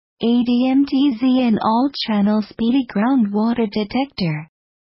ADMT ZN all-channel speedy groundwater detector.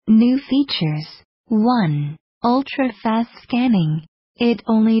 New features. 1. Ultra-fast scanning. It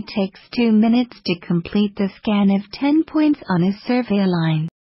only takes 2 minutes to complete the scan of 10 points on a survey line.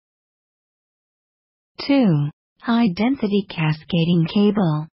 2. High-density cascading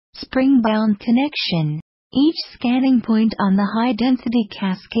cable. Spring-bound connection. Each scanning point on the high-density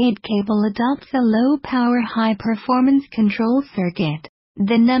cascade cable adopts a low-power high-performance control circuit.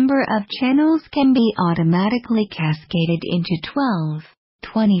 The number of channels can be automatically cascaded into 12,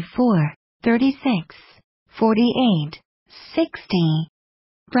 24, 36, 48, 60.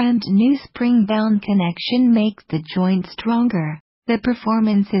 Brand new spring-bound connection makes the joint stronger. The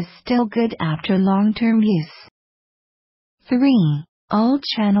performance is still good after long-term use. 3. All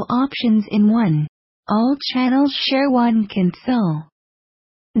channel options in one. All channels share one console.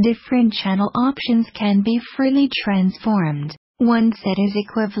 Different channel options can be freely transformed. One set is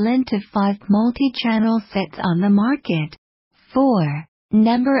equivalent to 5 multi-channel sets on the market. 4.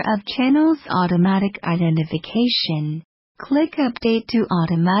 Number of channels automatic identification. Click Update to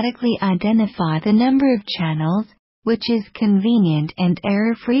automatically identify the number of channels, which is convenient and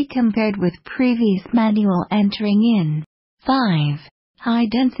error-free compared with previous manual entering in. 5.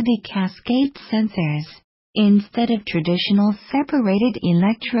 High-density cascade sensors. Instead of traditional separated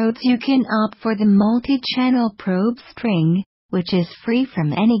electrodes, you can opt for the multi-channel probe string, which is free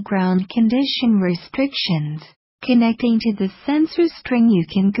from any ground condition restrictions. Connecting to the sensor string, you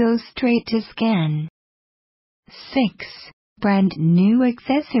can go straight to scan. 6. Brand new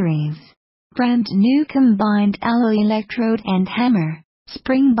accessories. Brand new combined alloy electrode and hammer.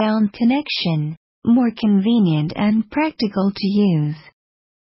 Spring-bound connection. More convenient and practical to use.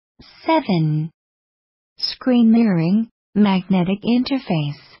 7. Screen mirroring, magnetic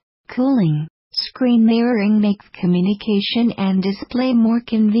interface. Cooling. Screen mirroring makes communication and display more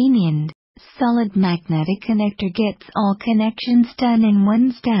convenient. Solid magnetic connector gets all connections done in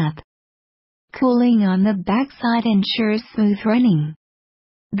one step. Cooling on the backside ensures smooth running.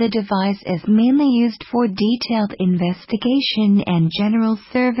 The device is mainly used for detailed investigation and general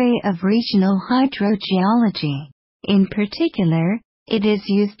survey of regional hydrogeology. In particular, it is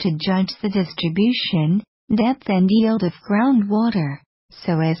used to judge the distribution, depth and yield of groundwater,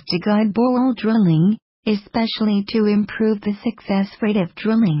 so as to guide borehole drilling, especially to improve the success rate of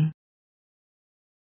drilling.